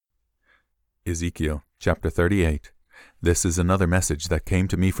Ezekiel chapter 38. This is another message that came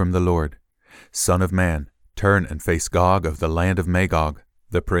to me from the Lord. Son of man, turn and face Gog of the land of Magog,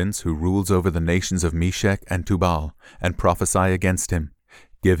 the prince who rules over the nations of Meshech and Tubal, and prophesy against him.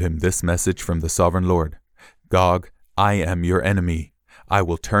 Give him this message from the sovereign Lord. Gog, I am your enemy. I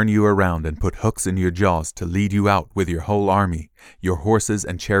will turn you around and put hooks in your jaws to lead you out with your whole army, your horses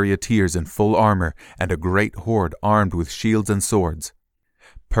and charioteers in full armor, and a great horde armed with shields and swords.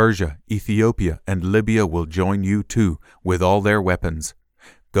 Persia, Ethiopia, and Libya will join you too, with all their weapons.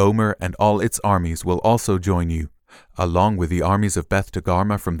 Gomer and all its armies will also join you, along with the armies of Beth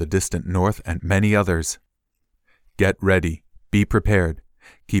Togarmah from the distant north and many others. Get ready, be prepared.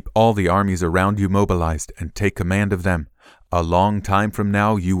 Keep all the armies around you mobilized and take command of them. A long time from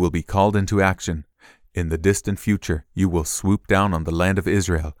now you will be called into action. In the distant future you will swoop down on the land of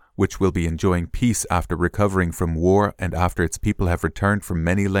Israel, which will be enjoying peace after recovering from war and after its people have returned from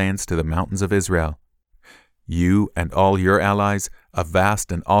many lands to the mountains of Israel. You and all your allies, a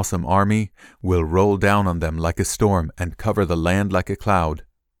vast and awesome army, will roll down on them like a storm and cover the land like a cloud.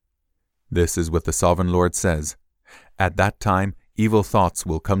 This is what the sovereign Lord says. At that time evil thoughts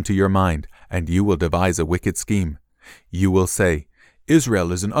will come to your mind, and you will devise a wicked scheme. You will say,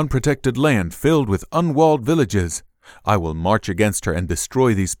 Israel is an unprotected land filled with unwalled villages. I will march against her and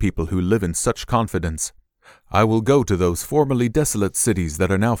destroy these people who live in such confidence. I will go to those formerly desolate cities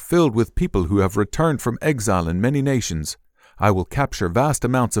that are now filled with people who have returned from exile in many nations. I will capture vast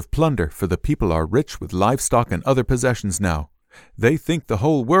amounts of plunder, for the people are rich with livestock and other possessions now. They think the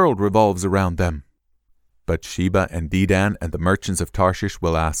whole world revolves around them. But Sheba and Dedan and the merchants of Tarshish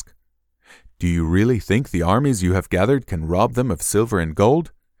will ask, Do you really think the armies you have gathered can rob them of silver and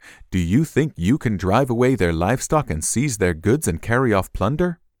gold? Do you think you can drive away their livestock and seize their goods and carry off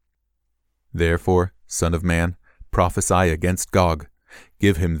plunder? Therefore, Son of man, prophesy against Gog.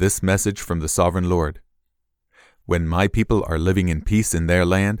 Give him this message from the sovereign Lord. When my people are living in peace in their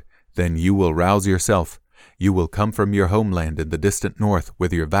land, then you will rouse yourself. You will come from your homeland in the distant north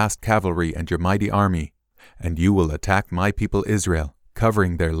with your vast cavalry and your mighty army, and you will attack my people Israel,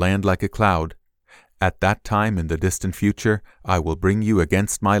 covering their land like a cloud. At that time in the distant future, I will bring you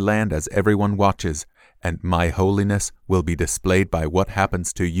against my land as everyone watches, and my holiness will be displayed by what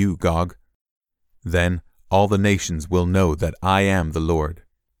happens to you, Gog. Then all the nations will know that I am the Lord.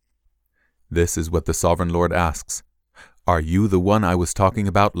 This is what the sovereign Lord asks. Are you the one I was talking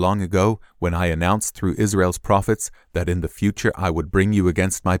about long ago when I announced through Israel's prophets that in the future I would bring you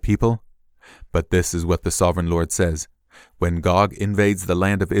against my people? But this is what the sovereign Lord says. When Gog invades the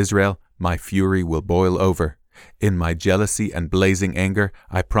land of Israel, my fury will boil over. In my jealousy and blazing anger,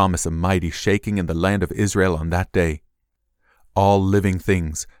 I promise a mighty shaking in the land of Israel on that day. All living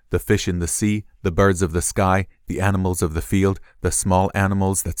things, the fish in the sea, the birds of the sky, the animals of the field, the small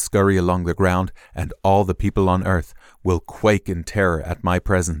animals that scurry along the ground, and all the people on earth will quake in terror at my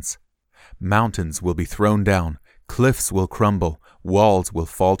presence. Mountains will be thrown down, cliffs will crumble, walls will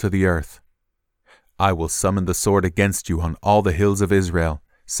fall to the earth. I will summon the sword against you on all the hills of Israel,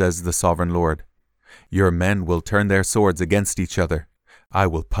 says the sovereign Lord. Your men will turn their swords against each other. I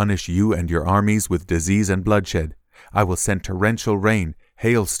will punish you and your armies with disease and bloodshed. I will send torrential rain,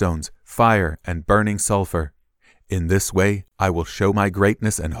 hailstones, fire, and burning sulfur. In this way I will show my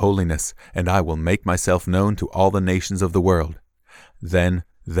greatness and holiness, and I will make myself known to all the nations of the world. Then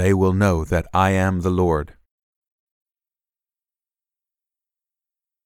they will know that I am the Lord.